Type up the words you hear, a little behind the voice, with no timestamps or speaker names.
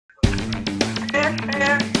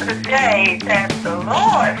the day that the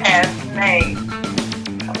Lord has made.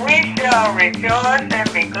 We shall rejoice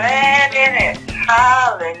and be glad in it.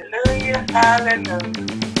 Hallelujah, hallelujah.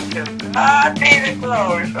 To God be the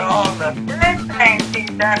glory for all the good things He's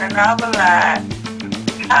done in our lives.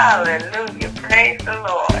 Hallelujah, praise the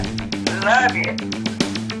Lord. Love you.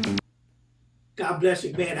 God bless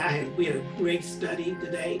you, man. We had a great study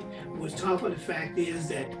today. What's talking about the fact is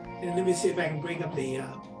that, and let me see if I can bring up the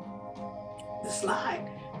slide.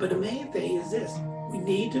 But the main thing is this: we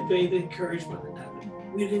need to be able to encourage one another.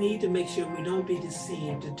 We need to make sure we don't be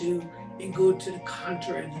deceived to do and go to the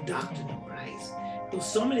contrary of the doctrine of Christ. There's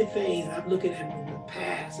so many things I'm looking at in the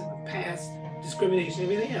past discrimination,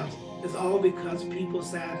 everything else. It's all because people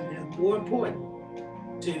decided it's more important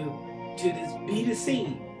to be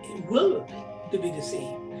deceived and willingly to be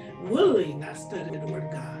deceived, willingly not study the Word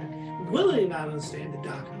of God, willingly not understand the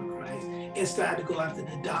doctrine of Christ, and start to go after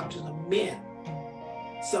the doctrine of men.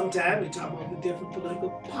 Sometimes we talk about the different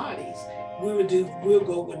political parties. We'll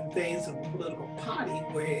go with the things of a political party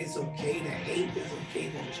where it's okay to hate, it's okay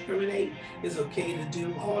to discriminate, it's okay to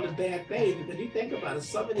do all the bad things. Because you think about it,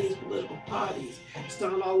 some of these political parties,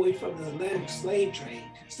 starting all the way from the Atlantic slave trade,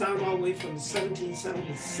 starting all the way from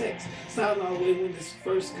 1776, starting all the way when this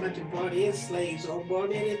first country brought in slaves or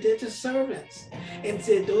brought in indentured servants, and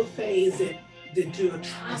said those things that do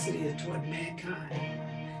atrocities toward mankind,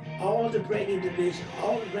 all to bring in division,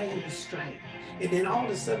 all to bring in strife. And then all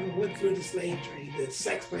of a sudden went through the slave trade, the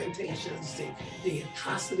sex plantations, the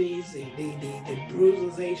atrocities, the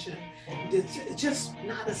brutalization. It's just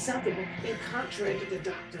not acceptable and contrary to the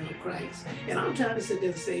doctrine of Christ. And I'm trying to sit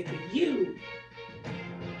there and say, for you,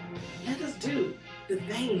 let us do the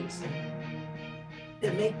things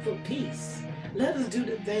that make for peace. Let us do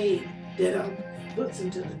the things that puts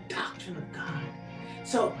into the doctrine of God.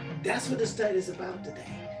 So that's what the study is about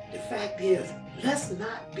today. The fact is, let's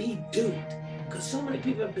not be duped. Because so many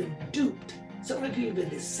people have been duped, so many people have been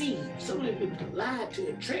deceived, so many people have been lied to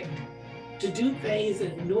and tricked to do things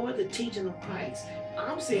and ignore the teaching of Christ.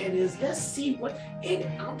 I'm saying is, let's see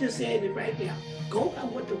and I'm just saying it right now, go by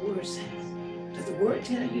what the Word says. Does the Word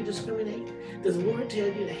tell you to discriminate? Does the Word tell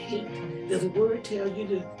you to hate? Does the Word tell you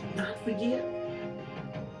to not forgive?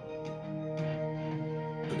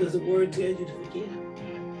 Or does the Word tell you to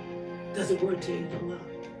forgive? Does the Word tell you to love?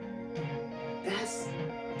 That's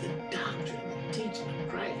the doctrine, the teaching of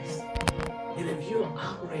Christ. And if you're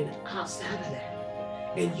operating outside of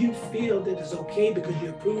that, and you feel that it's okay because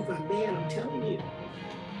you're approved by man, I'm telling you,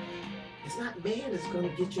 it's not man that's going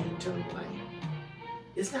to get you eternal life.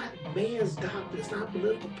 It's not man's doctrine, it's not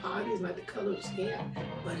political parties, it's not the color of skin,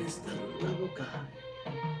 but it's the love of God.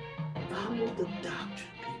 Follow the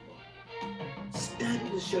doctrine, people. Study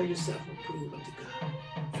to show yourself approved unto God,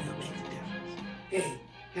 and it'll make a difference. Hey,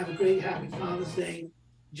 have a great, happy Father's Day.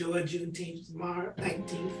 Enjoy Juneteenth tomorrow,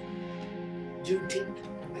 19th. Juneteenth,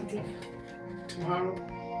 19th. Tomorrow,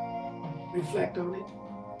 reflect on it.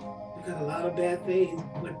 Because a lot of bad things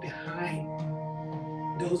went behind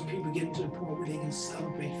those people getting to the point where they can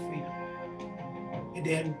celebrate freedom. And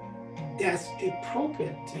then that's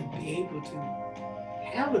appropriate to be able to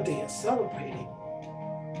have a day of celebrating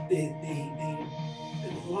the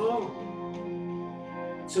wrong,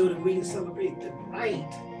 so that we can celebrate the right,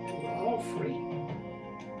 and we're all free.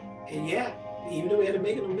 And yeah, even though we had to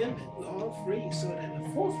make an amendment, we're all free, so that on the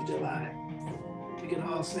 4th of July, we can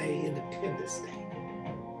all say Independence Day.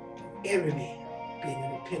 Every man being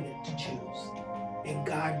independent to choose. And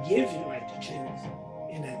God gives you the right to choose.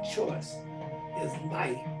 And that choice is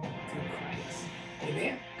life through Christ.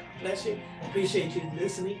 Amen. God bless you. Appreciate you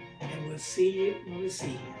listening. And we'll see you when we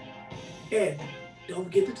see you. And don't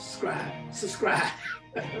forget to subscribe.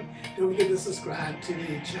 Don't forget to subscribe to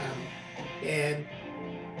the channel. And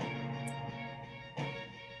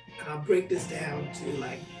I'll break this down to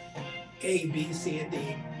like A, B, C, and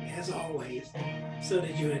D, as always, so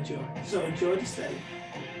that you enjoy. So enjoy the study,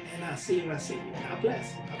 and I'll see you when I see you. God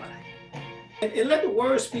bless. Bye-bye. And let the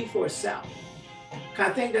Word speak for itself.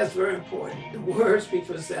 I think that's very important. The Word speak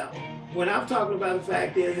for itself. When I'm talking about the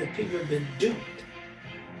fact is that people have been duped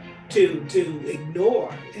to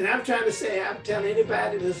ignore, and I'm trying to say, I'm telling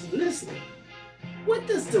anybody that's listening, what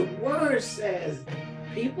does the Word says,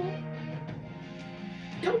 people?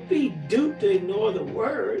 Don't be duped to ignore the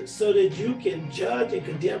Word so that you can judge and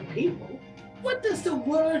condemn people. What does the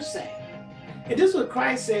Word say? And this is what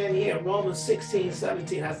Christ said here in Romans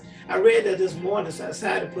 16:17. I read that this morning, so I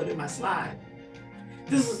decided to put it in my slide.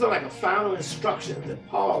 This is like a final instruction that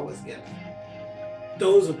Paul was given.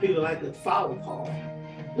 Those are people like to follow Paul.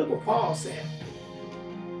 Look what Paul said.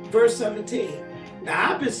 Verse 17.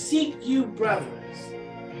 Now I beseech you, brothers,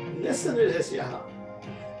 listen to this, y'all.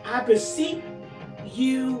 I beseech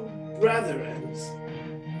you, brethren,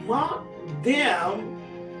 mark them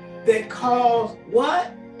that cause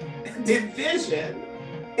what? Division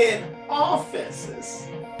and offenses,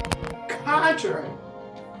 contrary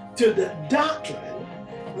to the doctrine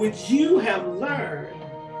which you have learned,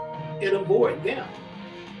 and avoid them.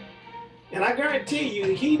 And I guarantee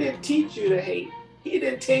you, he didn't teach you to hate. He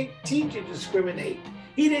didn't teach you to discriminate.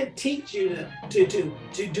 He didn't teach you to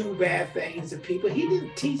do bad things to people. He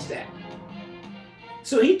didn't teach that.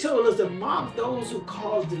 So he told us to mock those who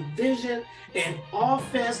cause division and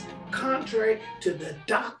offense contrary to the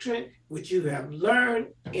doctrine which you have learned,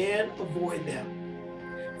 and avoid them.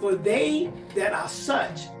 For they that are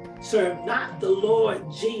such serve not the Lord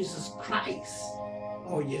Jesus Christ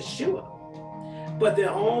or Yeshua, but their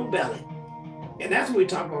own belly. And that's what we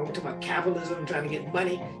talk about. We talk about capitalism, trying to get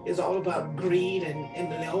money. It's all about greed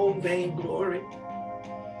and their own vainglory.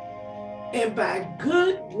 And by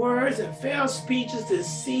good words and fair speeches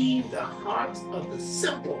deceive the hearts of the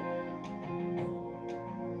simple.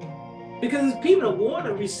 Because there's people that want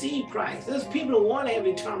to receive Christ. There's people that want to have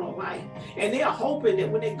eternal life. And they're hoping that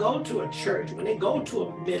when they go to a church, when they go to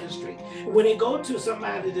a ministry, when they go to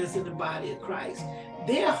somebody that's in the body of Christ,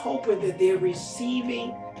 they're hoping that they're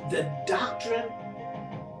receiving the doctrine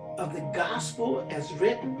of the gospel as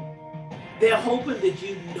written. They're hoping that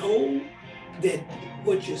you know that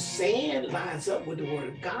what you're saying lines up with the word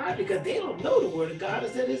of God, because they don't know the word of God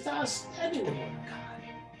is that it's not studying the word of God.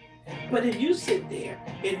 But if you sit there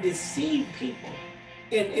and deceive people,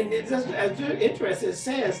 and it's very interesting, it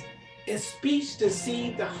says, and speech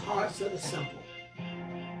deceive the hearts of the simple.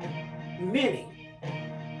 Many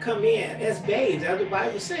come in as babes, as the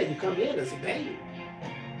Bible said, you come in as a babe.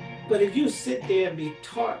 But if you sit there and be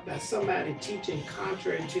taught by somebody teaching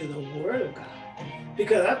contrary to the word of God,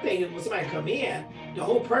 because I think when somebody come in, the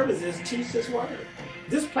whole purpose is teach this word.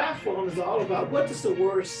 This platform is all about what does the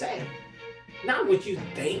word say? Not what you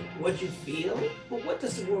think, what you feel, but what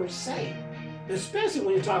does the word say? Especially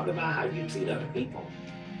when you talk about how you treat other people.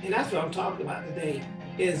 And that's what I'm talking about today,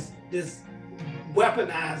 is this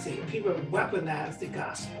weaponizing. People weaponize the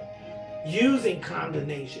gospel, using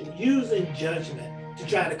condemnation, using judgment to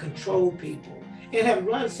try to control people, and have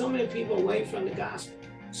run so many people away from the gospel.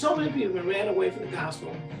 So many people have ran away from the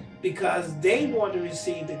gospel because they want to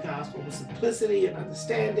receive the gospel with simplicity and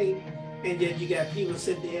understanding. And yet you got people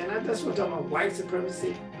sitting there, and that's what I'm talking about, white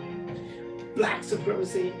supremacy, black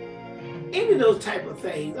supremacy, any of those type of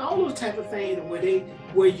things, all those type of things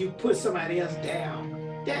where you put somebody else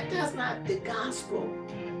down. That's not the gospel.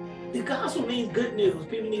 The gospel means good news.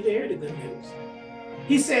 People need to hear the good news.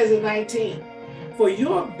 He says in 19, for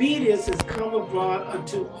your obedience has come abroad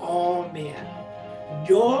unto all men.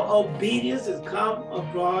 Your obedience has come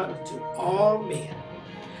abroad unto all men.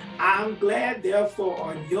 I'm glad, therefore,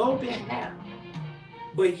 on your behalf,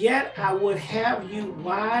 but yet I would have you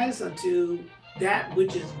wise unto that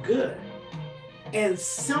which is good, and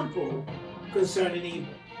simple concerning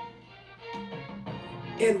evil.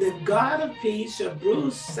 And the God of peace shall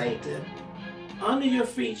bruise Satan under your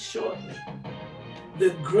feet shortly.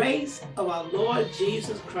 The grace of our Lord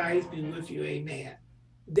Jesus Christ be with you, amen.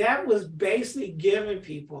 That was basically giving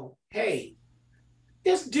people, hey,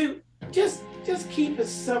 just keep it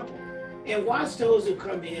simple and watch those who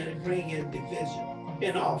come in and bring in division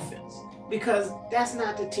and offense, because that's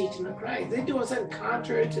not the teaching of Christ. They're doing something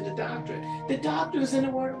contrary to the doctrine. The doctrine is in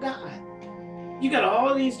the word of God. You got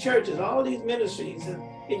all these churches, all these ministries, and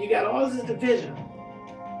you got all this division.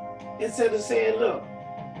 Instead of saying, look,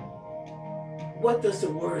 what does the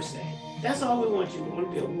word say? That's all we want you. We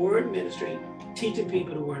want to be a word ministry, teaching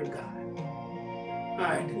people the word of God. All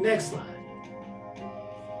right, the next slide.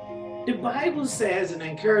 The Bible says, and I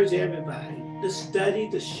encourage everybody to study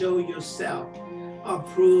to show yourself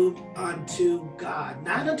approved unto God,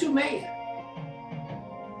 not unto man,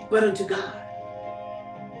 but unto God.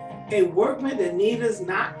 A workman that needeth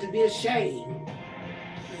not to be ashamed,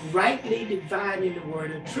 rightly dividing the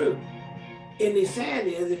word of truth. And the saying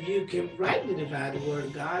is, if you can rightly divide the word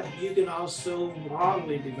of God, you can also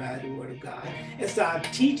wrongly divide the word of God and start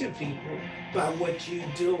teaching people by what you're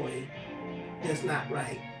doing that's not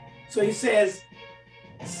right. So he says,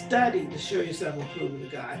 study to show yourself approved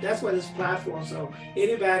to God. That's what this platform. So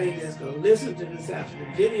anybody that's going to listen to this after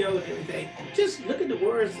the video and everything, just look at the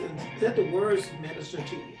words and let the words minister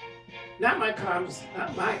to you. Not my comments,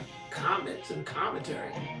 not my comments and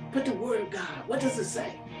commentary, but the word of God. What does it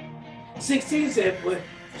say? 16 said, but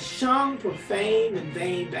shun profane and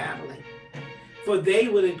vain babbling, for they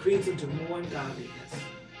will increase into more ungodliness.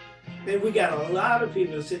 And we got a lot of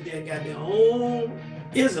people that sit there and got their own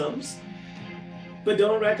isms, but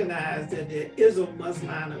don't recognize that the Israel must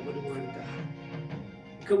line up with the word of God.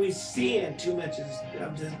 Because we seeing too much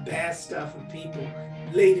of this bad stuff and people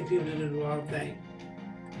leading people to do the wrong thing.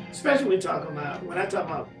 Especially when I talk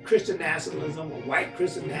about Christian nationalism or white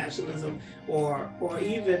Christian nationalism or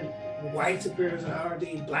even white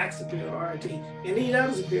superiority, black superiority, and any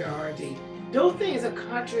other superiority. Those things are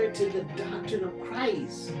contrary to the doctrine of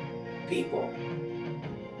Christ, people.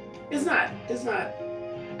 It's not,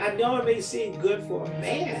 I know it may seem good for a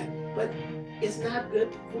man, but it's not good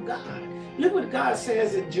for God. Look what God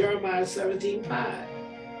says in Jeremiah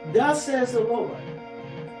 17:5. Thus says the Lord,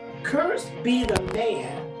 cursed be the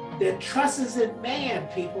man that trusts in man,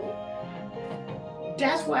 people.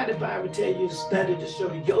 That's why the Bible tells you to study to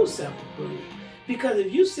show yourself approved. Because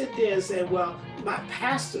if you sit there and say, well, my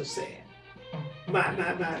pastor said,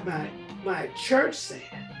 my church said,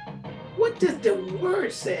 what does the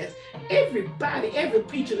word says? Everybody, every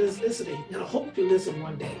preacher that's listening, and I hope you listen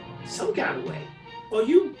one day, some kind of way, or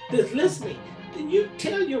you that's listening, then you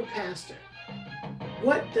tell your pastor,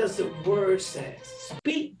 what does the word say?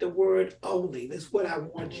 Speak the word only. That's what I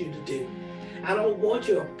want you to do. I don't want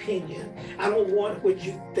your opinion. I don't want what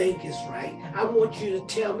you think is right. I want you to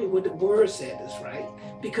tell me what the word said is right.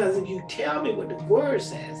 Because if you tell me what the word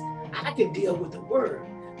says, I can deal with the word.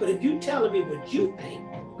 But if you telling me what you think,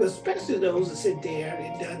 especially those that sit there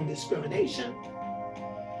and done discrimination,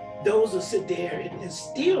 those that sit there and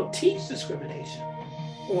still teach discrimination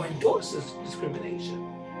or endorse discrimination,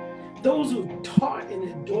 those who taught and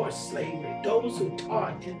endorsed slavery, those who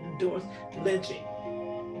taught and endorsed lynching,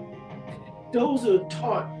 those who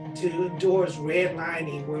taught to endorse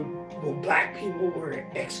redlining where black people were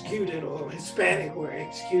executed or Hispanic were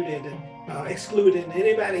executed and excluded and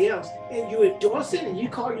anybody else, and you endorse it and you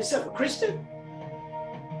call yourself a Christian?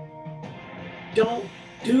 Don't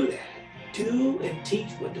do that. Do and teach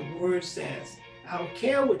what the word says. I don't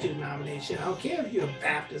care what your denomination, I don't care if you're a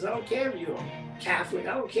Baptist, I don't care if you're Catholic,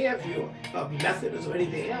 I don't care if you're a Methodist or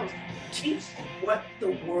anything else. Teach what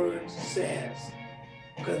the word says.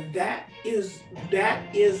 Because that is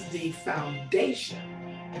the foundation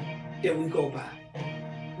that we go by.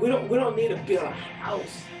 We don't need to build a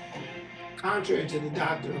house contrary to the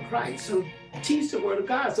doctrine of Christ. So teach the word of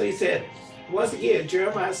God. So he said, once again,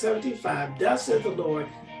 Jeremiah 17:5, thus says the Lord,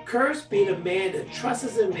 cursed be the man that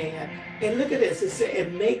trusts in man. And look at this, it said,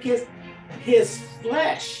 and maketh his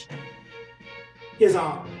flesh his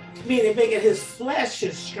arm. Meaning making his flesh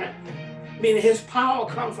his strength. Meaning his power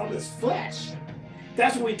comes from his flesh.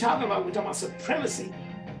 That's what we're talking about. We're talking about supremacy.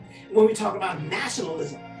 When we talk about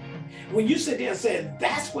nationalism. When you sit there and say,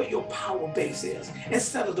 that's what your power base is,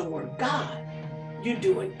 instead of the word of God, you're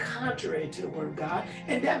doing contrary to the word of God,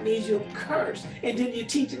 and that means you're cursed. And then you're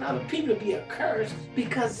teaching other people to be accursed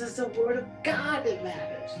because it's the word of God that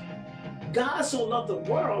matters. God so loved the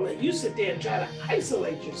world, and you sit there and try to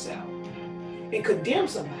isolate yourself and condemn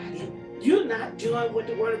somebody. You're not doing what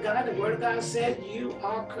the word of God said, you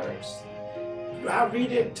are cursed. I'll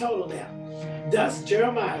read it in total now. Thus,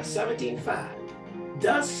 Jeremiah 17:5,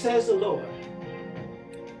 thus says the Lord,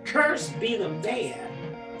 cursed be the man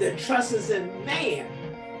that trusts in man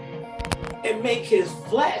and make his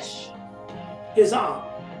flesh his arm,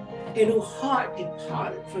 and whose heart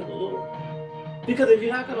departed from the Lord. Because if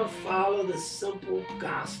you're not going to follow the simple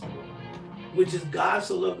gospel, which is God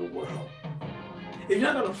so loved the world, if you're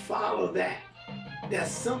not going to follow that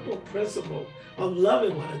simple principle of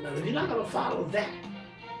loving one another, if you're not going to follow that,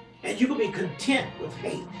 and you're going to be content with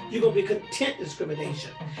hate, you're going to be content with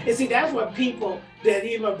discrimination. And see, that's what people, that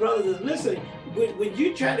even my brothers is listening, when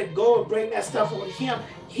you try to go and bring that stuff on him,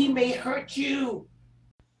 he may hurt you.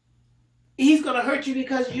 He's going to hurt you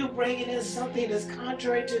because you're bringing in something that's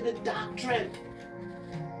contrary to the doctrine.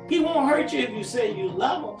 He won't hurt you if you say you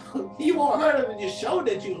love him. He won't hurt him if you show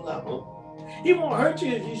that you love him. He won't hurt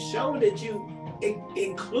you if you show that you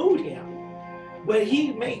include him. But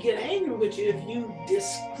he may get angry with you if you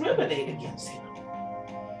discriminate against him.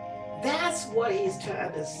 That's what he's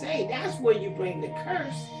trying to say. That's where you bring the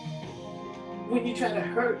curse. When you try to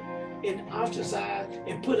hurt and ostracize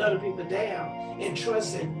and put other people down and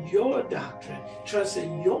trust in your doctrine, trust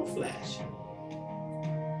in your flesh,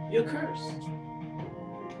 you're cursed.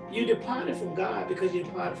 You departed from God because you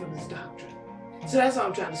departed from his doctrine. So that's all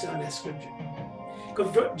I'm trying to say on that scripture.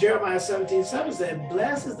 Because Jeremiah 17:7 said,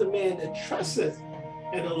 blessed is the man that trusteth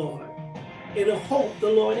in the Lord, in the hope the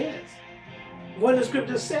Lord is. What the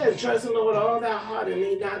scripture says, trust in the Lord with all thy heart and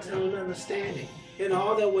lean not to own understanding. In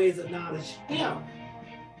all their ways acknowledge him.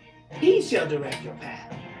 He shall direct your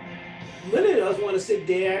path. Many of us want to sit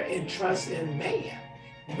there and trust in man.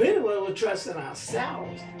 Many want to trust in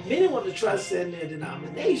ourselves. Many want to trust in their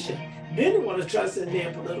denomination. Many want to trust in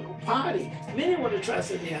their political party. Many want to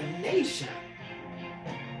trust in their nation.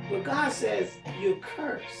 But God says you're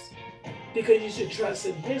cursed because you should trust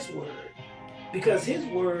in his word. Because his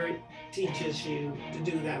word teaches you to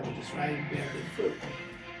do that which is right and bear good fruit.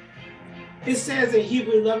 It says in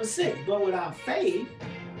Hebrews 11:6, but without faith,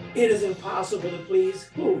 it is impossible to please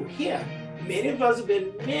who? Him. Many of us have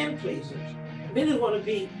been men pleasers. Many want to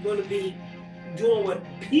be doing what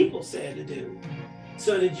people say to do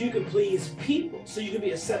so that you can please people, so you can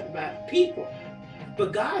be accepted by people.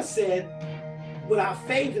 But God said, without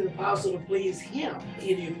faith, it's impossible to please him.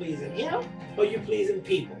 Either you're pleasing him or you're pleasing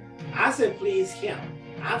people. I said please him.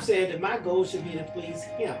 I've said that my goal should be to please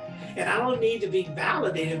him. And I don't need to be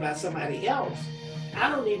validated by somebody else. I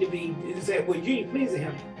don't need to be to say, well, you ain't pleasing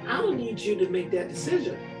him. I don't need you to make that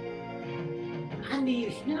decision. I need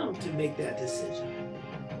him to make that decision.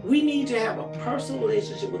 We need to have a personal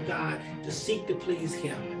relationship with God to seek to please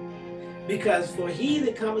him. Because for he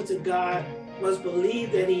that cometh to God must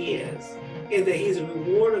believe that he is, and that he's a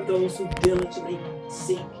reward of those who diligently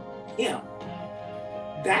seek him.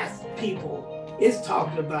 That's people. It's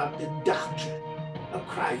talking about the doctrine of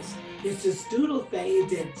Christ. It's just little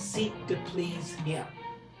things that seek to please him.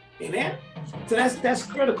 Amen? So that's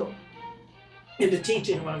critical in the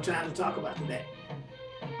teaching what I'm trying to talk about today.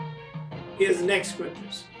 Here's the next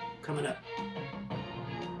scriptures coming up.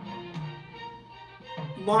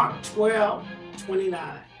 Mark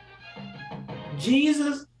 12:29.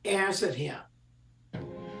 Jesus answered him.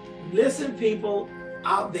 Listen, people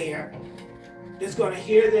out there that's going to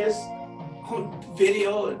hear this on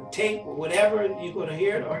video and tape or whatever, you're going to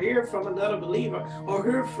hear it or hear it from another believer or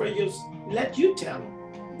hear it for you, let you tell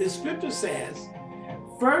them. The scripture says,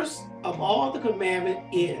 first of all the commandment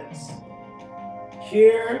is,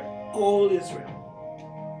 hear, O Israel.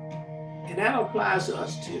 And that applies to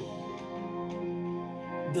us too.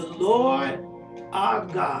 The Lord our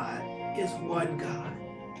God is one God.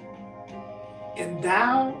 And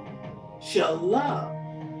thou shalt love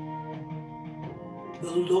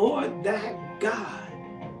the Lord thy God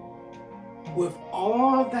with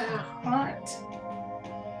all thy heart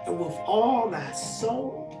and with all thy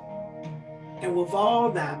soul and with all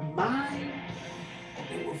thy mind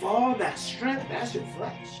and with all thy strength. That's your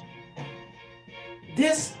flesh.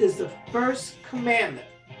 This is the first commandment.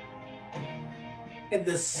 And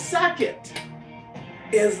the second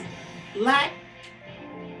is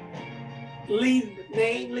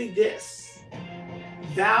namely this: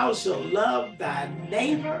 thou shalt love thy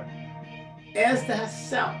neighbor as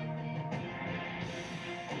thyself.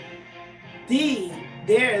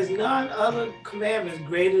 There is none other commandments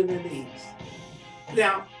greater than these.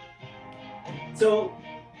 Now, so,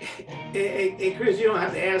 and Chris, you don't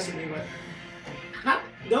have to answer me, but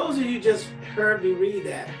those of you just heard me read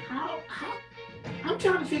that, I'm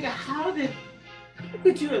trying to figure out how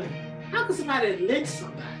could somebody lynch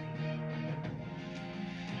somebody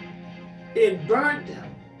and burn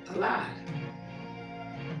them alive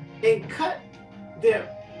and cut their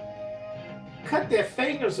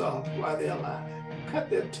fingers off while they're alive, cut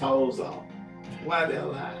their toes off while they're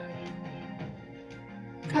alive,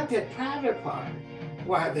 cut their private part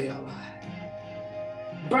while they're alive,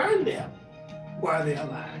 burn them while they're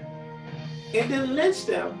alive, and then lynch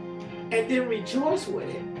them and then rejoice with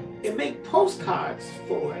it and make postcards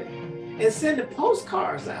for it and send the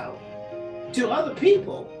postcards out to other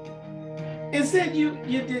people and said you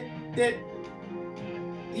did that,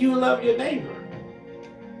 you love your neighbor.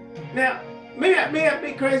 Now,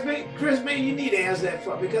 Chris, maybe you need to answer that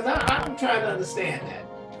for me, because I'm trying to understand that.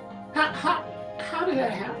 How did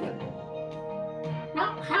that happen?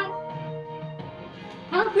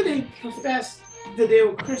 How could they profess that they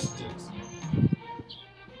were Christians?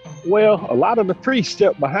 Well, a lot of the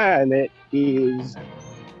precept behind that is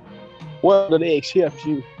whether they accept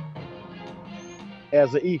you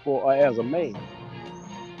as an equal or as a man.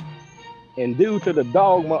 And due to the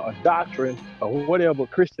dogma or doctrine or whatever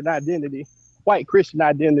Christian identity, white Christian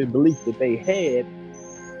identity belief that they had,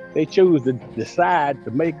 they chose to decide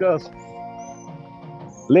to make us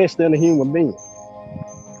less than a human being.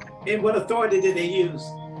 And what authority did they use?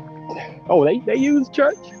 Oh, they use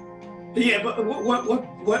church. Yeah, but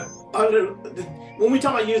what other, when we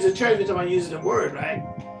talk about using church, we're talking about using the word, right?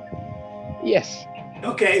 Yes.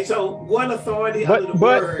 Okay, so what authority under the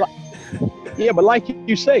word? Yeah, but like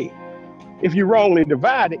you say, if you wrongly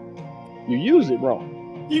divide it, you use it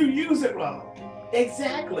wrong. You use it wrong.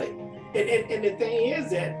 Exactly. And the thing is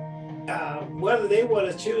that whether they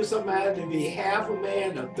want to choose somebody to be half a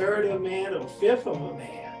man, a third of a man, or a fifth of a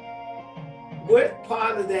man, what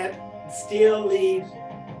part of that still leaves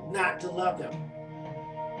not to love them?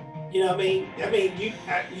 You know what I mean?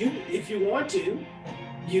 You if you want to,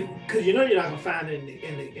 because you know you're not gonna find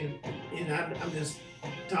it I'm just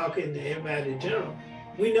talking to everybody in general.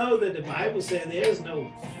 We know that the Bible says there's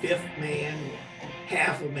no fifth man, or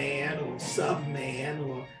half a man, or sub-man,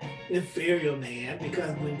 or inferior man,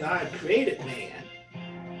 because when God created man,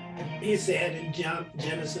 he said in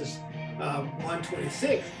Genesis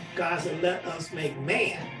 1:26, God said, let us make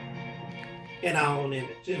man in our own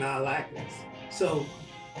image, in our likeness. So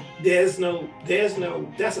that's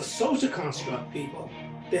a social construct, people,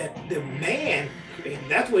 that the man created.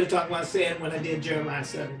 That's what he talked about saying when I did Jeremiah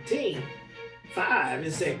 17:5.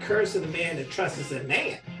 It said, curse of the man that trusts in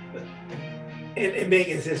man, and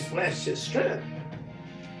makes his flesh his strength.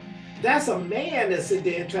 That's a man that sit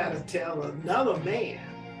there and try to tell another man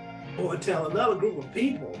or tell another group of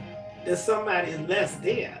people that somebody is less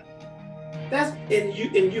than. And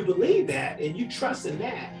you believe that and you trust in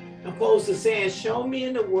that, opposed to saying, show me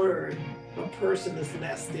in the word a person is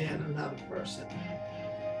less than another person.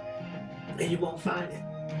 And you won't find it.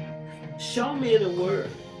 Show me in the word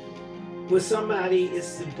where somebody is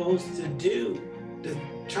supposed to do the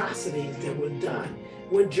atrocities that were done.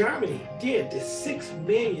 When Germany did the 6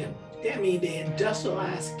 million, that means they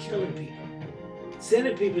industrialized killing people,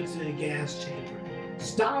 sending people to the gas chamber,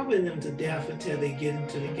 starving them to death until they get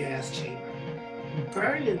into the gas chamber,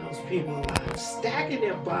 burning those people alive, stacking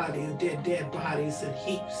their bodies, their dead bodies in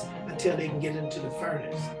heaps until they can get into the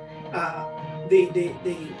furnace. The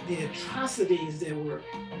atrocities that were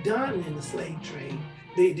done in the slave trade,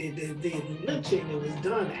 the lynching that was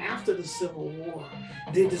done after the Civil War,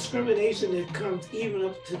 the discrimination that comes even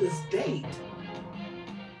up to this date,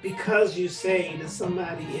 because you say that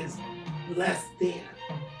somebody is less than,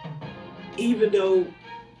 even though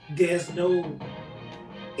there's no.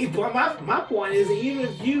 My point is, even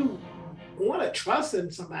if you want to trust in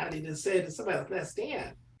somebody to say that somebody's less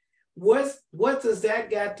than, what does that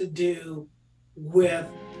got to do with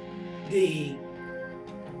the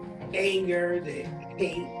anger, the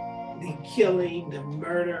hate, the killing, the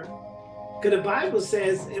murder? Because the Bible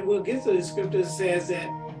says, and we'll get to the scripture, says that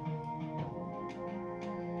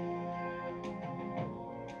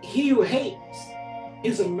he who hates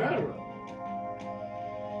is a murderer.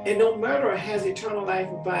 And no murderer has eternal life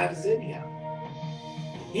abides in him.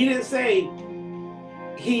 He didn't say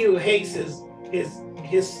he who hates his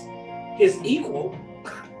equal.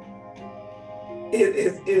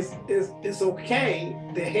 It's okay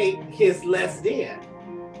to hate his less than.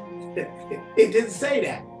 It didn't say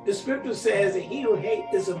that. The scripture says that he who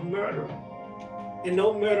hates is a murderer, and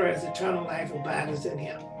no murderer has eternal life abides in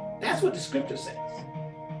him. That's what the scripture says.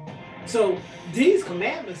 So these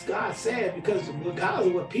commandments God said, because regardless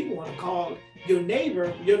of what people want to call your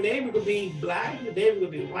neighbor could be black, your neighbor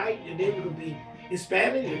could be white, your neighbor could be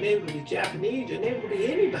Hispanic, your neighbor could be Japanese, your neighbor could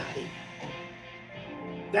be anybody.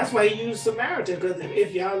 That's why he used Samaritan, because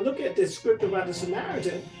if y'all look at the scripture about the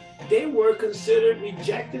Samaritan, they were considered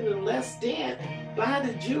rejected and less than by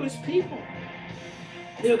the Jewish people.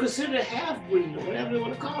 They were considered a half-breed or whatever they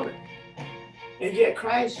want to call it. And yet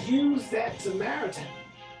Christ used that Samaritan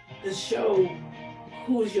to show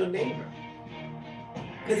who's your neighbor.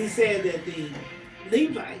 Because he said that the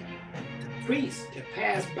Levite, the priest that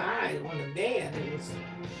passed by on the man that was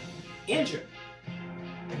injured,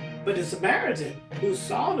 but the Samaritan who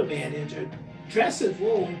saw the man injured, dressed his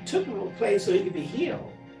wound, took him to a place so he could be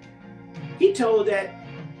healed. He told that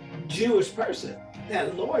Jewish person,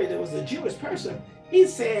 that lawyer that was a Jewish person, he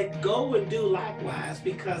said, go and do likewise,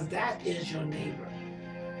 because that is your neighbor.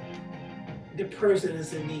 The person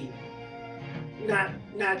is in need. Not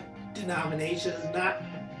denominations, not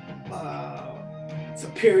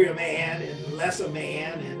superior man and lesser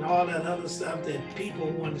man and all that other stuff that people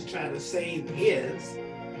want to try to say is,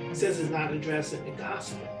 since it's not addressing the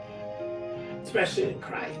gospel, especially in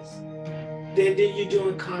Christ. Then you're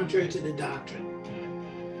doing contrary to the doctrine.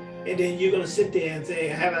 And then you're going to sit there and say,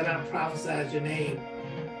 haven't I prophesied your name?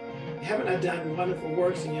 Haven't I done wonderful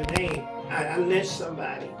works in your name? I lynched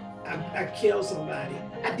somebody. I killed somebody.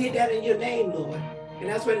 I did that in your name, Lord. And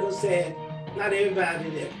that's what it said. Not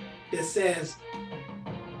everybody that says,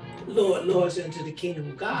 Lord, Lord's into the kingdom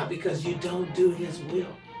of God, because you don't do his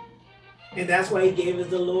will. And that's why he gave us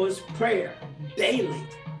the Lord's Prayer daily.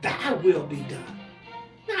 Thy will be done,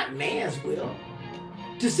 not man's will.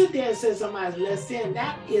 To sit there and say somebody's less than,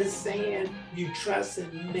 that is saying you trust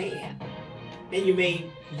in man. And you made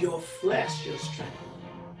your flesh your strength.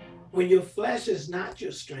 When your flesh is not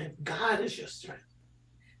your strength, God is your strength.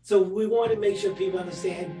 So we want to make sure people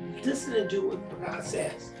understand, listen and do what God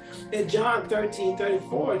says. In John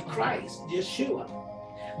 13:34, Christ, Yeshua,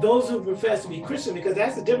 those who profess to be Christian, because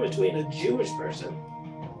that's the difference between a Jewish person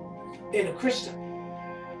and a Christian.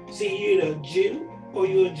 See, you're either a Jew or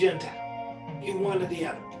you're a Gentile. You're one or the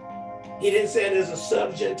other. He didn't say there's a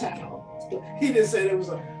sub-Gentile. He didn't say there was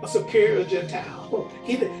a superior Gentile.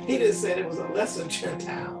 He didn't say there was a lesser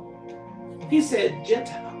Gentile. He said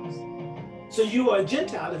Gentiles. So you are a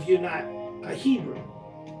Gentile if you're not a Hebrew.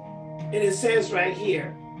 And it says right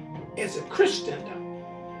here, it's a Christian.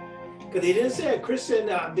 Because he didn't say a Christian,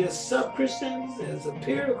 there's sub-Christians, there's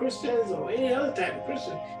superior Christians, or any other type of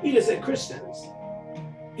Christian. He just said Christians.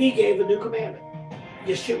 He gave a new commandment.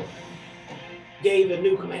 Yeshua gave a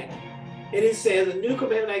new commandment. And he says, a new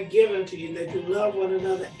commandment I give unto you, that you love one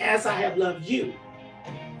another as I have loved you,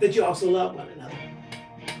 that you also love one another.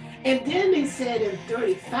 And then he said in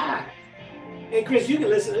 35, and Chris, you can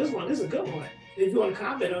listen to this one. This is a good one. If you want to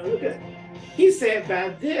comment on it, look at it. He said, by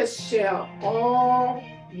this shall all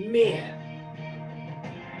men,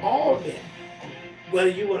 whether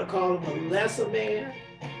you want to call him a lesser man,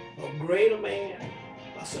 a greater man,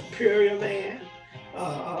 a superior man,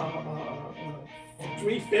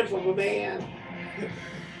 3/5 of a man,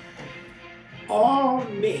 all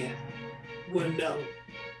men will know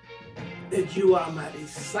that you are my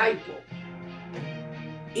disciple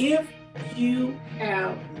if you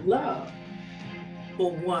have love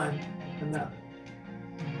for one another.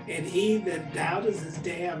 And he that doubteth is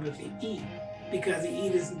damned if he eat, because he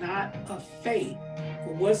eateth not of faith.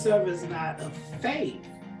 For whatsoever is not of faith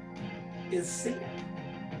is sin.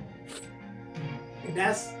 And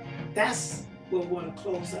that's what we want to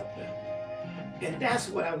close up with. And that's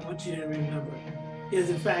what I want you to remember. Is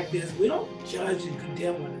the fact is, we don't judge and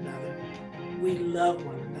condemn one another. We love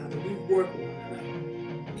one another. We work with one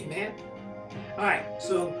another. Amen? All right,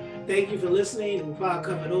 so thank you for listening. We'll probably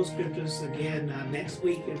cover those scriptures again next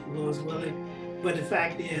week if the Lord's willing. But the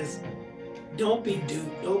fact is, don't be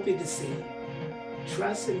duped. Don't be deceived.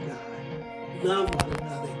 Trust in God. Love one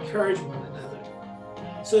another. Encourage one another.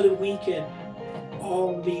 So that we can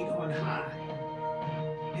all meet on high.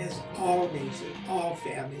 As all nations, all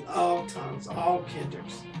families, all tongues, all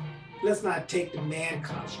kindreds. Let's not take the man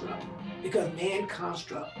construct. Because man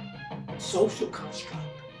construct, social construct,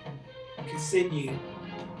 can send you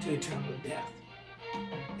to eternal death.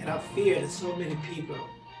 And I fear that so many people,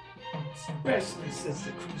 especially since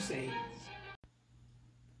the Crusades,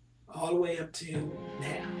 all the way up to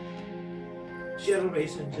now,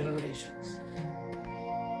 generations,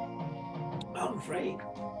 I'm afraid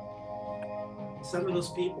some of those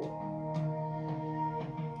people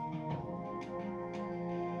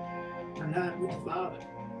are not with the Father.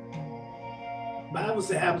 The Bible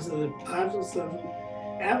says absence of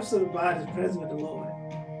the body is present with the Lord.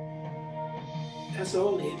 That's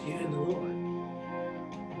only if you're in the Lord.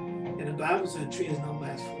 And the Bible says a tree is known by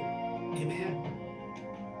its fruit. Amen.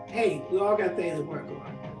 Hey, we all got things to work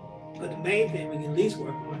on. But the main thing we can at least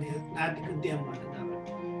work on is not to condemn one another,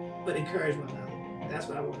 but encourage one another. That's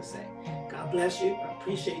what I want to say. God bless you. I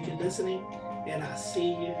appreciate you listening. And I'll see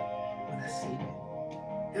you when I see you.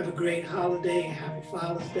 Have a great holiday. Happy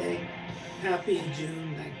Father's Day. Happy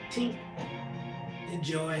June 19th.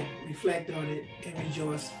 Enjoy, reflect on it, and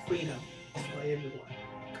rejoice. Freedom for everyone.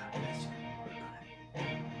 God bless you.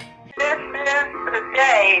 Bye-bye. This is the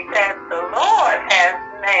day that the Lord has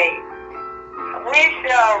made. We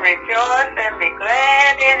shall rejoice and be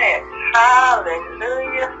glad in it.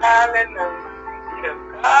 Hallelujah, hallelujah. To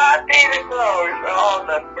God be the glory for all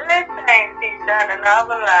the good things He's done in our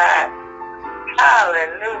lives.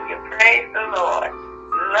 Hallelujah, praise the Lord.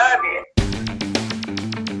 Love you.